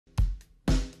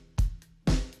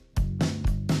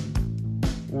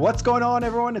What's going on,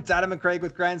 everyone? It's Adam and Craig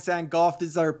with Grandstand Golf. This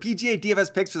is our PGA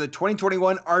DFS picks for the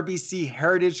 2021 RBC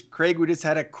Heritage. Craig, we just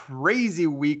had a crazy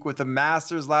week with the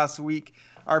Masters last week.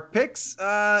 Our picks,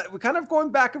 we're kind of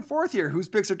going back and forth here. Whose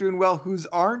picks are doing well, whose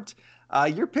aren't.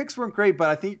 Your picks weren't great, but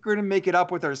I think you're going to make it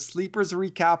up with our sleepers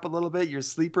recap a little bit. Your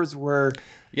sleepers were...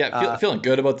 feeling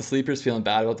good about the sleepers, feeling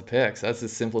bad about the picks. That's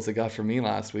as simple as it got for me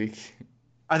last week.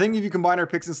 I think if you combine our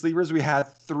picks and sleepers, we had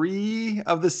 3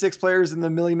 of the 6 players in the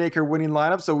Millie Maker winning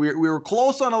lineup. So we were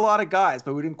close on a lot of guys,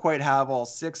 but we didn't quite have all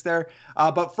 6 there.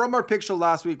 But from our pick show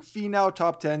last week, Finau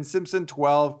top 10, Simpson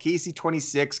 12, Casey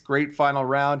 26, great final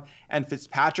round, and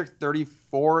Fitzpatrick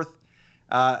 34th.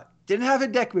 Didn't have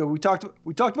Hideki.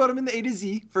 We talked about him in the A to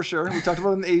Z for sure. We talked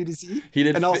about him in the A to Z. He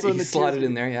did. And also he slotted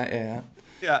in there.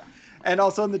 Yeah. And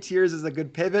also in the tiers is a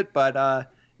good pivot, but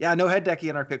no Hideki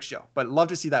in our pick show. But love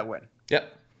to see that win.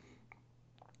 Yep.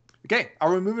 Okay,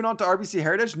 are we moving on to RBC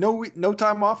Heritage? No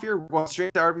time off here. We're going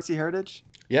straight to RBC Heritage.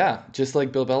 Yeah, just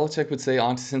like Bill Belichick would say,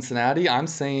 on to Cincinnati. I'm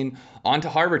saying on to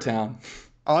Harbour Town.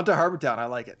 On to Harbour Town. I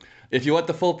like it. If you want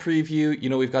the full preview,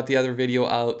 we've got the other video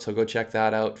out, so go check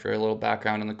that out for a little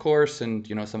background on the course and,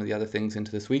 some of the other things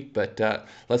into this week. But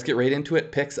let's get right into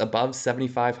it. Picks above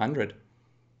 7,500.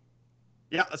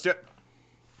 Yeah, let's do it.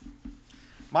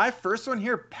 My first one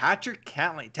here, Patrick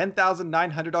Cantlay,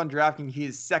 10,900 on DraftKings. He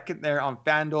is second there on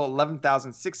FanDuel,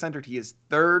 11,600. He is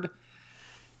third.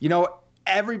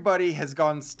 Everybody has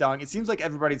gotten stung. It seems like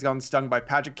everybody's gotten stung by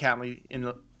Patrick Cantlay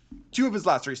in 2 of his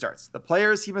last 3 starts. The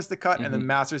Players, he missed the cut, and the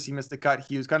Masters, he missed the cut.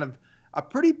 He was kind of a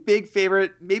pretty big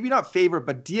favorite, maybe not favorite,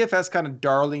 but DFS kind of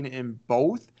darling in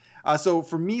both. So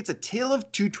for me, it's a tale of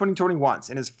 2 2021s.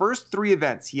 In his first 3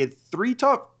 events, he had 3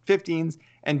 top 15s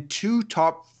and 2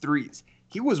 top 3s.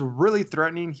 He was really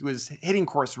threatening. He was hitting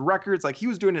course records. He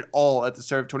was doing it all at the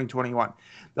start of 2021.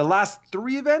 The last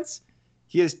 3 events,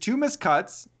 he has 2 missed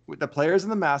cuts with the Players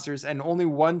and the Masters and only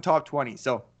 1 top 20.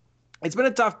 So it's been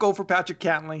a tough go for Patrick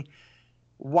Cantlay.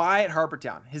 Why at Harbour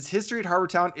Town? His history at Harbour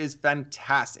Town is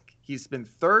fantastic. He's been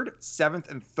 3rd, 7th,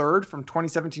 and 3rd from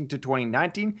 2017 to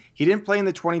 2019. He didn't play in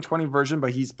the 2020 version,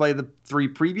 but he's played the 3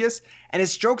 previous. And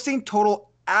his strokes gained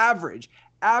total average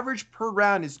per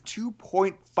round is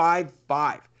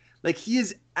 2.55. He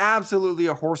is absolutely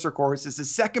a horse or course. It's the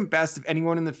second best of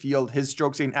anyone in the field, his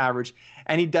strokes gained average,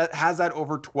 and he has that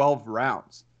over 12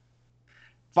 rounds.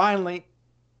 Finally,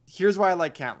 here's why I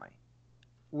like Cantlay.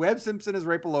 Webb Simpson is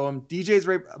right below him. DJ's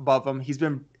right above him.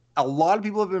 A lot of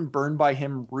people have been burned by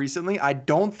him recently. I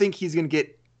don't think he's going to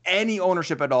get any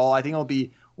ownership at all. I think it'll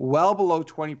be well below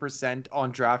 20%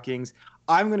 on DraftKings.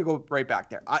 I'm going to go right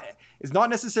back there. It's not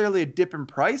necessarily a dip in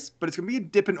price, but it's going to be a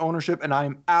dip in ownership, and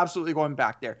I'm absolutely going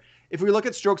back there. If we look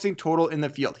at strokes gained total in the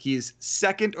field, he's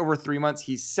second over 3 months.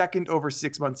 He's second over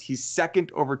 6 months. He's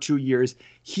second over 2 years.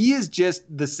 He is just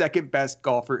the second best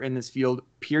golfer in this field,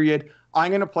 period. I'm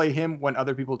going to play him when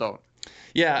other people don't.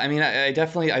 Yeah, I mean, I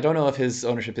don't know if his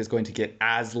ownership is going to get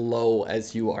as low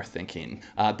as you are thinking,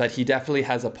 but he definitely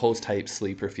has a post-hype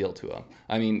sleeper feel to him.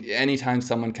 I mean, anytime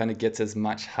someone kind of gets as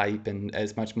much hype and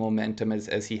as much momentum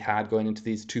as he had going into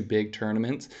these 2 big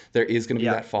tournaments, there is going to be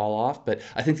that fall off. But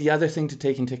I think the other thing to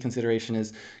take into consideration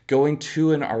is going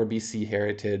to an RBC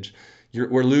Heritage.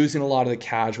 We're losing a lot of the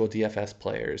casual DFS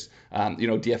players,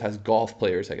 DFS golf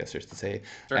players, I guess there's to say.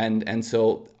 Sure. And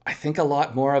so I think a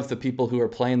lot more of the people who are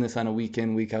playing this on a week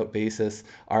in, week out basis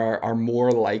are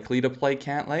more likely to play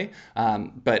Cantlay.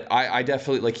 But I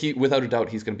definitely, without a doubt,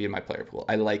 he's going to be in my player pool.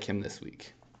 I like him this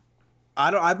week.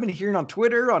 I've been hearing on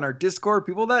Twitter, on our Discord,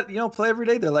 people that, play every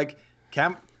day, they're like,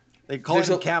 they call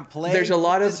it can't play. There's a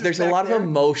lot of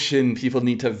emotion people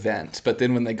need to vent, but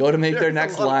then when they go to make their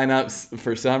next lineups,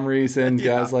 for some reason,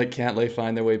 guys like Cantlay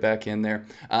find their way back in there.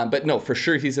 But no, for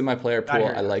sure he's in my player pool.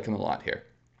 I like him a lot here.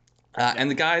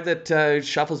 And the guy that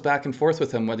shuffles back and forth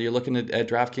with him, whether you're looking at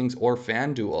DraftKings or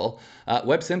FanDuel,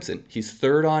 Webb Simpson. He's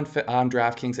 3rd on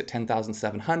DraftKings at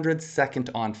 10,700, 2nd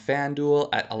on FanDuel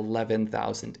at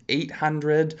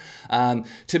 11,800.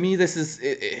 To me,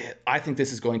 I think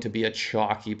this is going to be a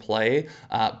chalky play,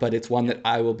 but it's one that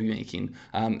I will be making.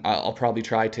 I'll probably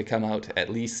try to come out at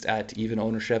least at even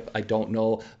ownership. I don't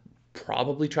know.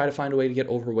 Probably try to find a way to get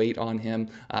overweight on him.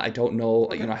 I don't know,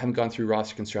 I haven't gone through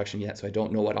roster construction yet, so I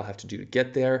don't know what I'll have to do to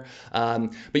get there.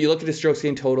 But you look at his strokes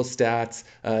gained total stats,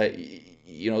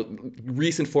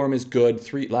 recent form is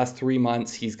good. Last 3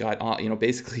 months, he's got,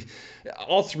 basically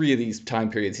all 3 of these time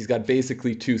periods, he's got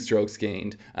basically 2 strokes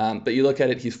gained. But you look at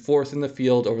it, he's 4th in the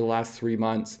field over the last 3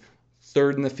 months.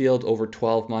 3rd in the field over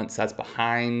 12 months. That's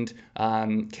behind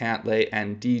Cantlay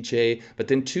and DJ. But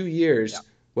then 2 years,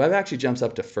 Webb actually jumps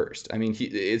up to 1st. I mean,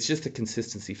 it's just the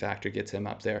consistency factor gets him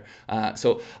up there.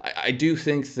 So I do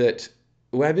think that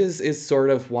Webb is sort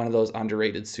of one of those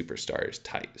underrated superstars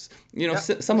types. Yeah,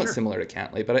 for Somewhat sure. similar to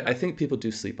Cantlay, but I think people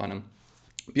do sleep on him.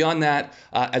 Beyond that,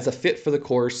 as a fit for the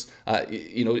course,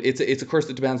 it's a course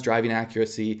that demands driving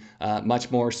accuracy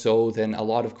much more so than a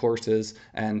lot of courses,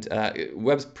 and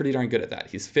Webb's pretty darn good at that.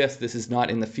 He's fifth. This is not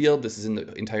in the field. This is in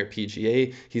the entire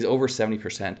PGA. He's over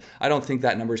 70%. I don't think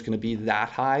that number is going to be that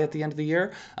high at the end of the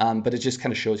year, but it just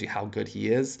kind of shows you how good he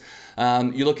is.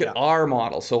 You look at our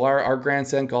model. So our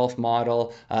Grandstand Golf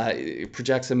model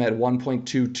projects him at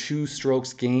 1.22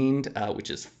 strokes gained, which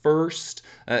is first.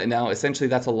 Now, essentially,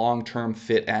 that's a long-term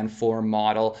fit and form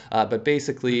model, but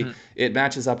basically, it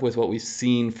matches up with what we've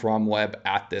seen from Webb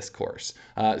at this course.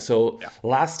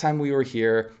 Last time we were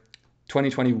here,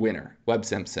 2020 winner, Webb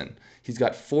Simpson. He's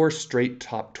got 4 straight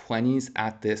top 20s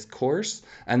at this course.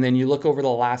 And then you look over the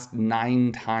last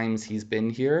 9 times he's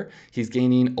been here, he's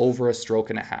gaining over a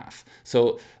stroke and a half.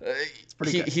 So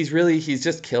he's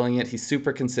just killing it. He's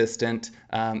super consistent.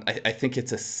 I think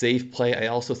it's a safe play. I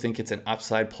also think it's an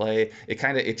upside play.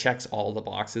 It checks all the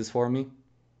boxes for me.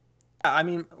 I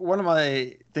mean, one of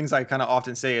my things I kind of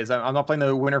often say is I'm not playing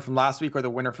the winner from last week or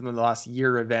the winner from the last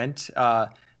year event.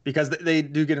 Because they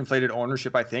do get inflated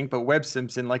ownership, I think. But Webb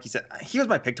Simpson, like you said, he was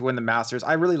my pick to win the Masters.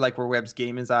 I really like where Webb's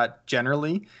game is at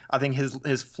generally. I think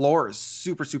his floor is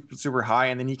super, super, super high,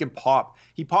 and then he can pop.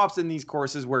 He pops in these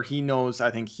courses where he knows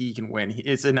I think he can win.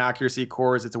 It's an accuracy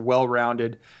course. It's a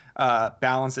well-rounded,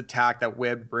 balanced attack that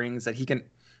Webb brings that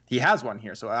he has one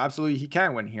here. So absolutely he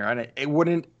can win here. And it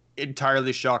wouldn't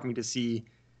entirely shock me to see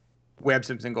Webb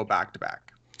Simpson go back-to-back.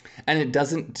 And it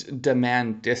doesn't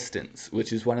demand distance,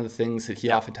 which is one of the things that he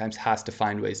oftentimes has to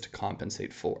find ways to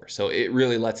compensate for. So it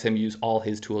really lets him use all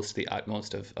his tools to the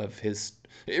utmost of his.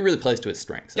 It really plays to his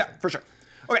strengths. Yeah, for sure.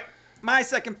 Okay, my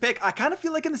second pick. I kind of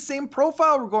feel like in the same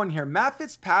profile we're going here. Matt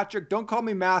Fitzpatrick. Don't call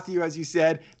me Matthew, as you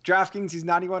said. DraftKings, he's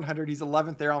 9,100. He's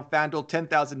 11th there on FanDuel.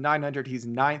 10,900. He's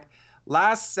 9th.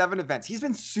 Last 7 events, he's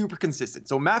been super consistent.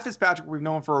 So Matt Fitzpatrick, we've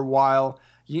known for a while.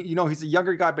 He's a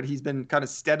younger guy, but he's been kind of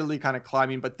steadily kind of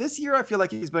climbing. But this year, I feel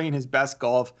like he's playing his best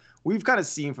golf we've kind of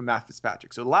seen from Matt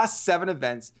Fitzpatrick. So the last 7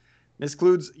 events, this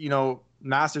includes,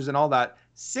 Masters and all that,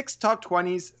 6 top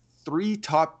 20s, 3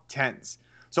 top 10s.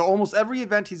 So almost every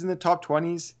event he's in the top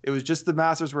 20s. It was just the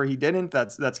Masters where he didn't.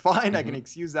 That's fine. Mm-hmm. I can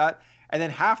excuse that. And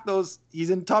then half those, he's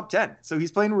in top 10. So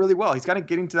he's playing really well. He's kind of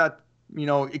getting to that,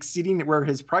 exceeding where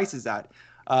his price is at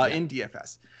in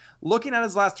DFS. Looking at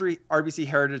his last 3 RBC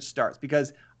Heritage starts,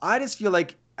 because I just feel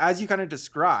like, as you kind of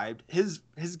described, his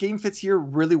game fits here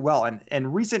really well.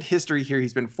 And recent history here,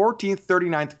 he's been 14th,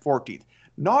 39th, 14th.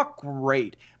 Not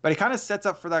great, but it kind of sets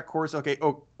up for that course,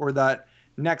 or that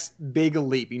next big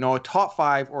leap, a top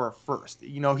 5 or a first.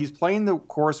 He's playing the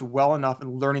course well enough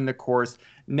and learning the course.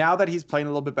 Now that he's playing a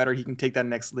little bit better, he can take that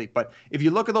next leap. But if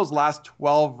you look at those last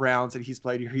 12 rounds that he's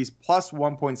played here, he's plus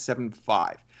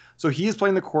 1.75. So he is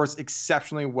playing the course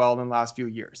exceptionally well in the last few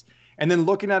years. And then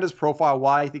looking at his profile,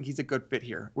 why I think he's a good fit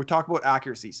here. We're talking about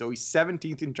accuracy. So he's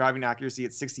 17th in driving accuracy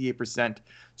at 68%.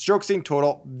 Strokes gained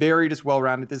total, very just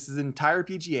well-rounded. This is the entire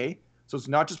PGA. So it's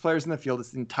not just players in the field. It's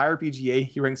the entire PGA.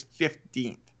 He ranks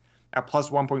 15th at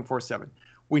plus 1.47.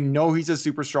 We know he's a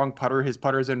super strong putter. His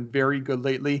putter has been very good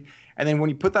lately. And then when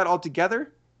you put that all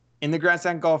together, in the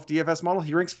Grandstand Golf DFS model,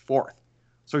 he ranks 4th.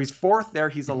 So he's 4th there.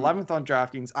 He's 11th on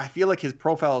DraftKings. I feel like his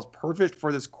profile is perfect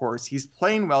for this course. He's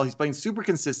playing well. He's playing super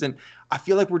consistent. I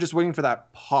feel like we're just waiting for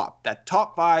that pop, that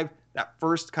top 5, that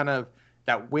first kind of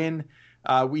that win.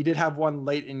 We did have one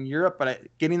late in Europe, but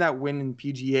getting that win in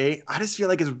PGA, I just feel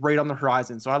like is right on the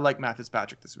horizon. So I like Matt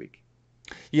Fitzpatrick this week.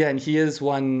 Yeah, and he is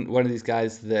one of these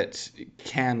guys that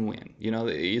can win.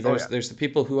 There's the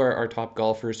people who are top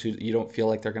golfers who you don't feel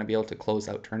like they're going to be able to close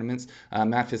out tournaments.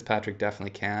 Matt Fitzpatrick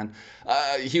definitely can.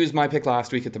 He was my pick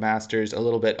last week at the Masters. A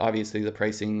little bit, obviously, the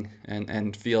pricing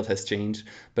and field has changed,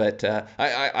 but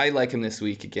I like him this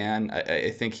week again.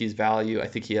 I think he's value. I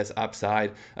think he has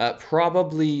upside.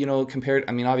 Probably, compared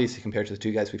to the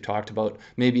 2 guys we've talked about,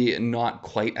 maybe not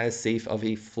quite as safe of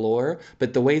a floor,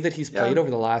 but the way that he's played over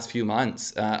the last few months,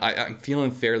 I'm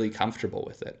feeling fairly comfortable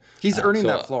with it. He's earning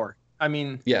that floor. I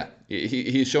mean, yeah,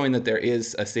 he's showing that there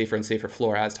is a safer and safer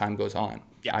floor as time goes on.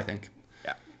 Yeah, I think.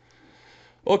 Yeah.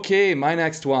 Okay, my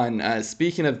next one.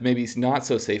 Speaking of maybe not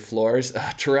so safe floors,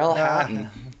 Tyrrell Hatton.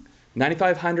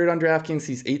 9,500 on DraftKings.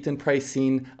 He's 8th in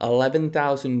pricing.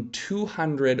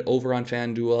 11,200 over on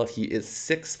FanDuel. He is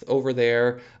 6th over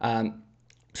there.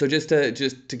 So just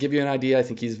to give you an idea, I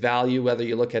think he's value, whether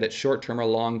you look at it short-term or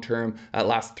long-term.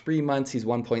 Last 3 months, he's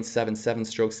 1.77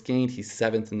 strokes gained. He's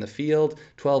 7th in the field.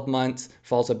 12 months,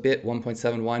 falls a bit,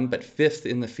 1.71, but 5th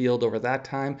in the field over that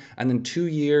time. And then 2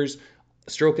 years,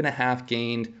 stroke and a half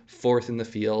gained, fourth in the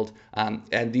field.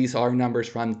 And these are numbers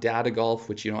from Data Golf,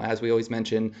 which, as we always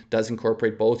mention, does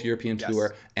incorporate both European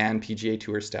Tour and PGA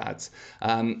Tour stats.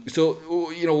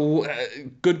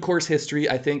 Good course history.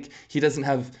 I think he doesn't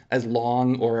have as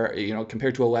long, or,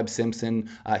 compared to a Webb Simpson,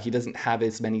 he doesn't have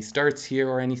as many starts here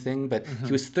or anything, but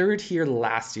he was third here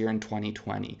last year in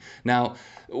 2020. Now,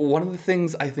 one of the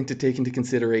things I think to take into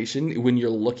consideration when you're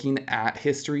looking at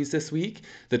histories this week,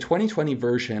 the 2020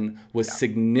 version was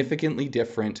significantly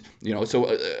different.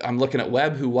 So I'm looking at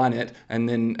Webb, who won it, and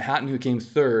then Hatton, who came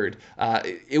third.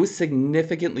 It was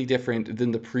significantly different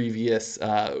than the previous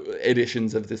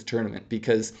editions of this tournament,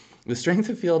 because the strength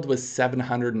of field was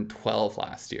 712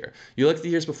 last year. You look at the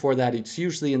years before that, it's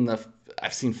usually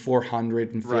I've seen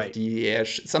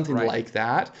 450-ish, something like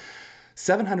that.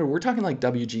 700, we're talking like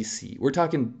WGC. We're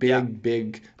talking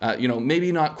big,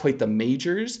 maybe not quite the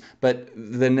majors, but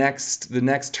the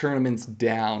next tournaments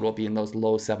down will be in those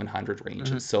low 700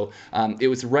 ranges. So it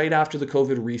was right after the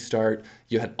COVID restart.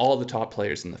 You had all the top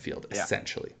players in the field,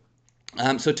 essentially.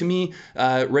 So to me,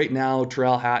 right now,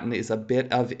 Tyrrell Hatton is a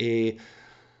bit of a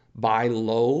buy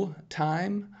low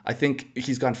time. I think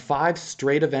he's gone 5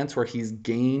 straight events where he's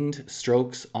gained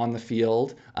strokes on the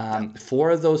field. 4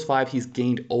 of those 5, he's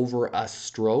gained over a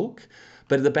stroke.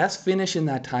 But the best finish in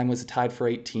that time was tied for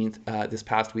 18th this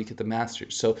past week at the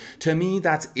Masters. So to me,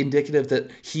 that's indicative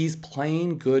that he's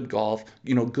playing good golf,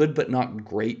 good but not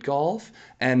great golf.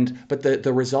 But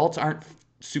the results aren't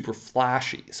super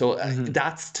flashy. So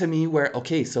that's to me where,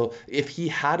 so if he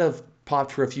had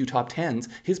popped for a few top 10s,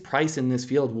 his price in this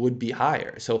field would be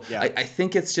higher. So I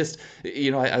think it's just,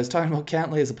 I was talking about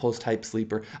Cantlay as a post-hype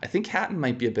sleeper. I think Hatton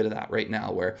might be a bit of that right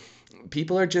now, where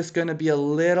people are just going to be a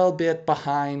little bit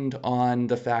behind on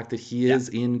the fact that he is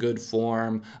in good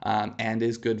form and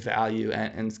is good value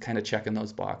and is kind of checking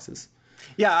those boxes.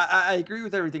 Yeah, I agree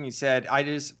with everything you said.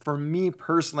 For me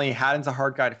personally, Hatton's a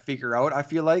hard guy to figure out. I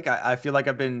feel like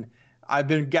I've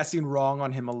been guessing wrong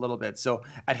on him a little bit. So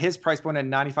at his price point at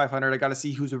 9,500, I got to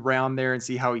see who's around there and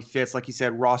see how he fits. Like you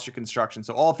said, roster construction.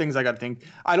 So all things I got to think.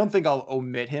 I don't think I'll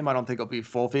omit him. I don't think it'll be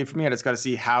full fade for me. I just got to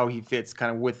see how he fits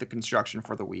kind of with the construction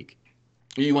for the week.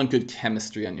 You want good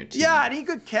chemistry on your team. Yeah, I need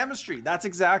good chemistry. That's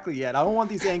exactly it. I don't want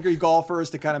these angry golfers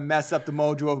to kind of mess up the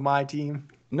mojo of my team.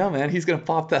 No, man, he's going to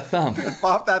pop that thumb.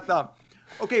 Pop that thumb.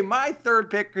 Okay, my third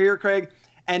pick here, Craig.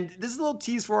 And this is a little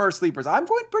tease for our sleepers. I'm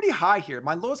going pretty high here.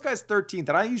 My lowest guy is 13th,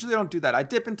 and I usually don't do that. I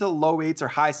dip into low 8s or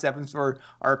high 7s for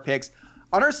our picks.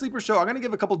 On our sleeper show, I'm going to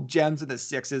give a couple gems in the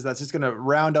 6s. That's just going to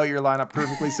round out your lineup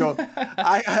perfectly. So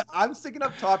I'm sticking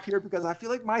up top here because I feel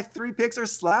like my 3 picks are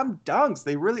slam dunks.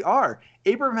 They really are.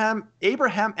 Abraham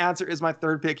Ancer is my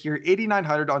third pick here.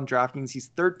 8,900 on DraftKings. He's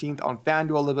 13th on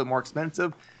FanDuel, a little bit more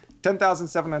expensive.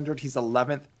 10,700. He's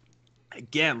 11th.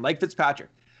 Again, like Fitzpatrick,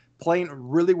 playing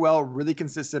really well, really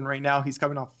consistent right now. He's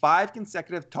coming off 5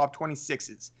 consecutive top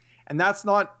 26s. And that's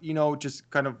not, just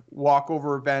kind of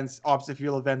walkover events, opposite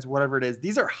field events, whatever it is.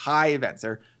 These are high events.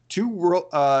 They're 2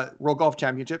 World Golf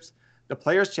Championships, the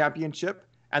Players Championship,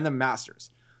 and the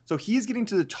Masters. So he's getting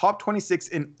to the top 26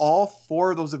 in all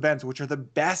 4 of those events, which are the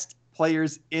best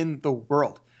players in the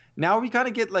world. Now we kind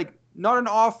of get not an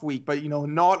off week, but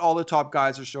not all the top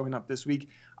guys are showing up this week.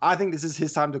 I think this is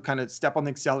his time to kind of step on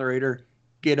the accelerator,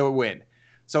 get a win.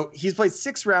 So he's played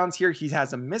 6 rounds here. He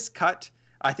has a missed cut.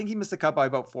 I think he missed a cut by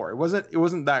about 4. It wasn't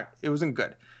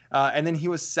good. And then he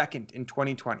was second in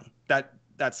 2020. That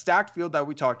stacked field that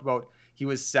we talked about, he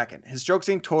was second. His strokes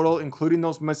in total, including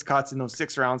those missed cuts in those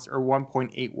 6 rounds, are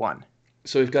 1.81.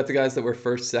 So we've got the guys that were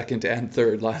first, second, and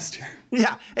third last year.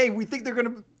 Yeah. Hey, we think they're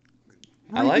going to.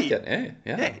 I like it. Hey,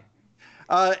 yeah. Hey.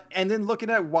 And then looking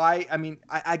at why,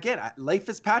 like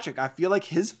Fitzpatrick, I feel like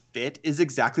his fit is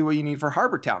exactly what you need for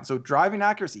Harbour Town. So driving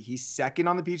accuracy, he's second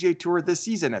on the PGA Tour this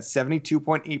season at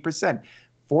 72.8%,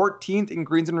 14th in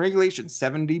greens and regulation,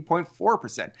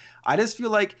 70.4%. I just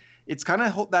feel like it's kind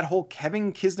of that whole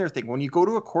Kevin Kisner thing. When you go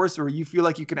to a course where you feel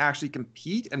like you can actually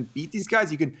compete and beat these guys,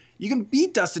 you can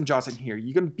beat Dustin Johnson here.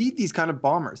 You can beat these kind of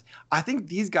bombers. I think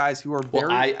these guys who are very...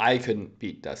 Well, I couldn't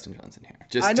beat Dustin Johnson here.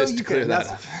 Just to clear that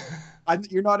up.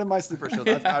 You're not in my sleeper show.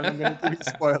 That's I'm going to give you a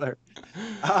spoiler.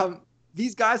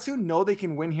 These guys who know they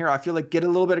can win here, I feel like get a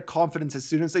little bit of confidence as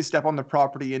soon as they step on the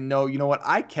property and know, you know what,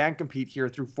 I can compete here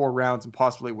through 4 rounds and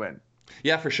possibly win.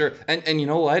 Yeah, for sure. And you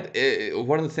know what?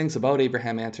 One of the things about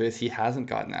Abraham Ancer is he hasn't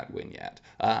gotten that win yet.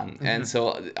 And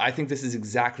so I think this is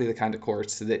exactly the kind of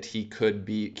course that he could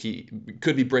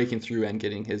be breaking through and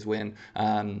getting his win.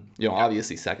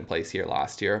 Obviously second place here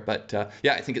last year. But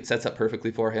I think it sets up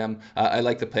perfectly for him. I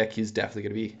like the pick. He's definitely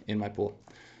going to be in my pool.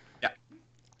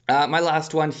 My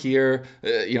last one here,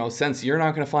 since you're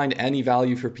not going to find any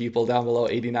value for people down below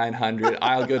 8,900,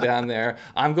 I'll go down there.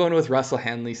 I'm going with Russell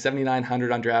Henley,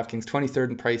 7,900 on DraftKings, 23rd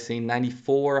in pricing,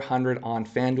 9,400 on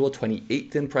FanDuel,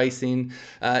 28th in pricing.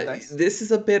 Nice. This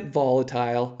is a bit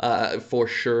volatile for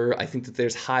sure. I think that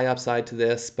there's high upside to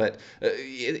this, but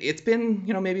it's been,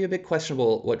 maybe a bit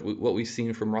questionable what we've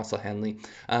seen from Russell Henley.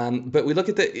 But we look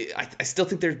at I still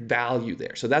think there's value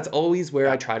there. So that's always where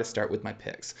I try to start with my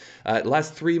picks.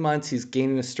 Last 3 months, he's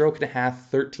gaining a stroke and a half,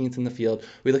 13th in the field.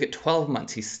 We look at 12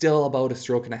 months, he's still about a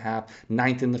stroke and a half,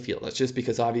 9th in the field. That's just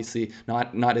because obviously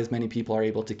not as many people are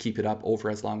able to keep it up over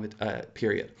as long a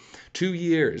period. 2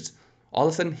 years, all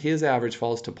of a sudden his average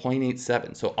falls to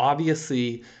 0.87. So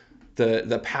obviously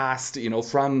the past,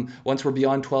 from once we're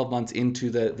beyond 12 months into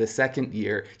the second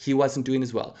year, he wasn't doing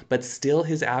as well. But still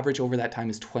his average over that time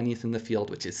is 20th in the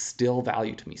field, which is still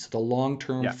value to me. So the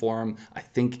long-term form, I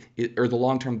think, or the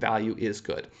long-term value is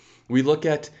good. We look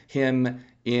at him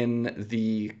in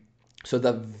the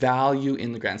value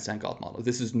in the Grandstand Golf model.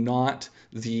 This is not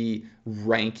the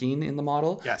ranking in the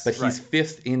model, but he's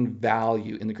 5th in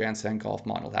value in the Grandstand Golf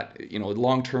model, that,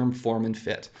 long-term form and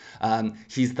fit.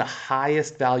 He's the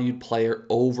highest valued player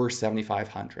over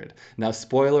 7,500. Now,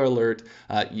 spoiler alert,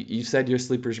 you said your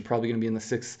sleepers are probably going to be in the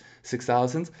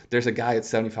 6,000s. There's a guy at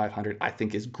 7,500 I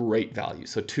think is great value.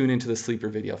 So tune into the sleeper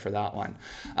video for that one.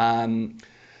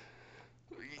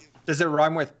 Does it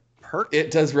rhyme with perk?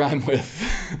 It does rhyme with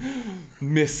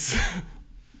Miss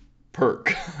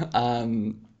Perk.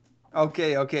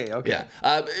 Okay. Yeah.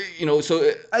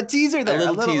 So a teaser there.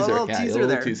 A little teaser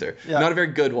there. Teaser. Yeah. Not a very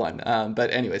good one.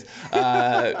 But anyways,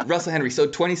 Russell Henley. So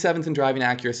 27th in driving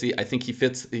accuracy. I think he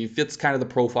fits kind of the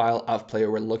profile of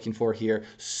player we're looking for here.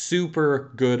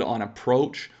 Super good on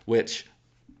approach, which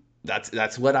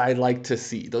that's what I like to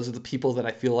see. Those are the people that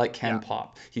I feel like can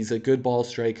pop. He's a good ball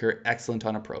striker, excellent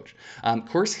on approach.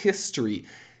 Course history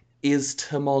is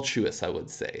tumultuous, I would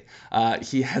say.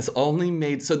 He has only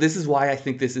made, so this is why I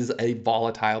think this is a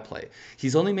volatile play.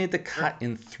 He's only made the cut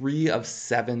in 3 of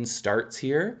 7 starts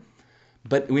here.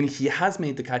 But when he has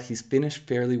made the cut, he's finished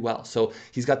fairly well. So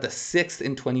he's got the 6th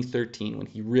in 2013 when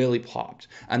he really popped,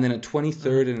 and then a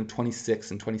 23rd and a 26th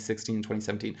in 2016 and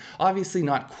 2017. Obviously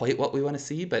not quite what we want to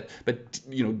see, but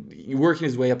working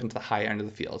his way up into the high end of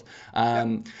the field.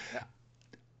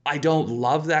 I don't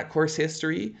love that course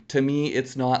history. To me,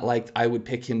 it's not like I would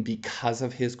pick him because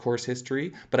of his course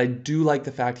history, but I do like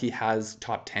the fact he has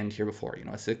top 10 here before. A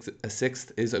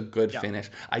 6th is a good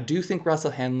finish. I do think Russell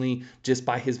Henley, just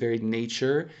by his very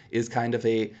nature, is kind of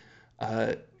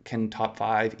can top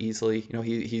 5 easily.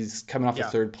 He's coming off a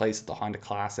 3rd place at the Honda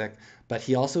Classic, but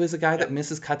he also is a guy that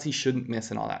misses cuts he shouldn't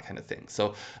miss and all that kind of thing.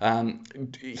 So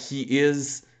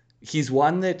he's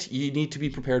one that you need to be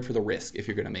prepared for the risk if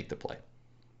you're going to make the play.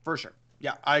 For sure.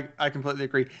 Yeah, I completely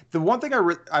agree. The one thing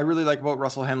I really like about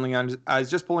Russell Henley, I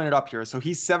was just pulling it up here. So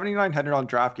he's 7,900 on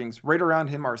DraftKings. Right around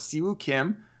him are Siwoo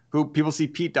Kim, who people see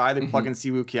Pete Dye, they plug in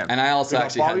Siwoo Kim. And I also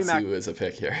actually had Siwoo as a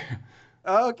pick here.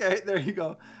 Okay, there you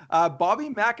go. Bobby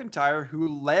McIntyre,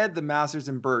 who led the Masters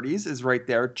in birdies, is right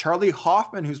there. Charlie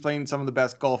Hoffman, who's playing some of the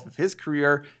best golf of his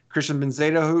career. Christian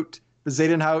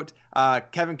Bezuidenhout,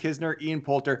 Kevin Kisner, Ian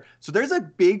Poulter. So there's a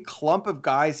big clump of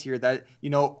guys here that,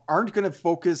 aren't going to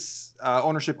focus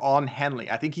ownership on Henley.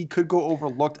 I think he could go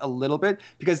overlooked a little bit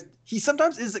because he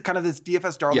sometimes is kind of this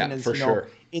DFS darling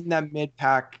in that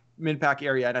mid-pack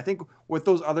area. And I think with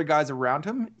those other guys around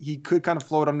him, he could kind of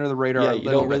float under the radar a little bit.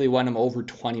 You don't really want him over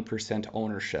 20%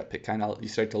 ownership. You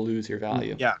start to lose your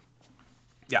value. Yeah,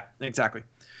 exactly.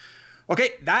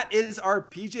 Okay, that is our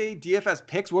PGA DFS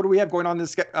picks. What do we have going on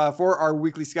this for our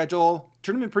weekly schedule?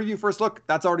 Tournament preview first look,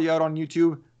 that's already out on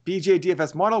YouTube. PGA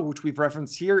DFS model, which we've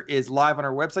referenced here, is live on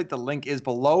our website. The link is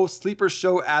below. Sleeper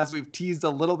show, as we've teased a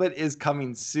little bit, is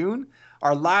coming soon.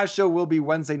 Our live show will be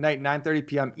Wednesday night, 9:30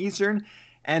 p.m. Eastern.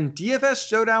 And DFS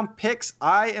Showdown picks,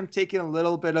 I am taking a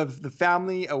little bit of the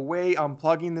family away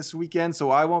unplugging this weekend,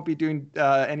 so I won't be doing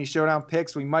any Showdown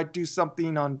picks. We might do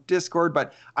something on Discord,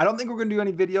 but I don't think we're going to do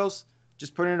any videos.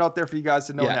 Just putting it out there for you guys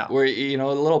to know now. We're, a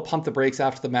little pump the brakes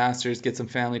after the Masters, get some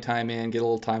family time in, get a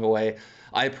little time away.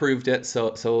 I approved it,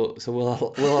 so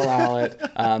we'll allow it.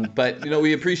 But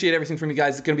we appreciate everything from you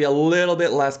guys. It's going to be a little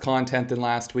bit less content than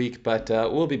last week, but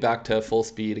we'll be back to full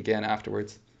speed again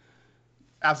afterwards.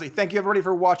 Absolutely. Thank you everybody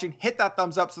for watching. Hit that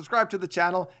thumbs up, subscribe to the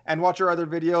channel, and watch our other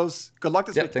videos. Good luck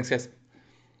this week. Thanks guys.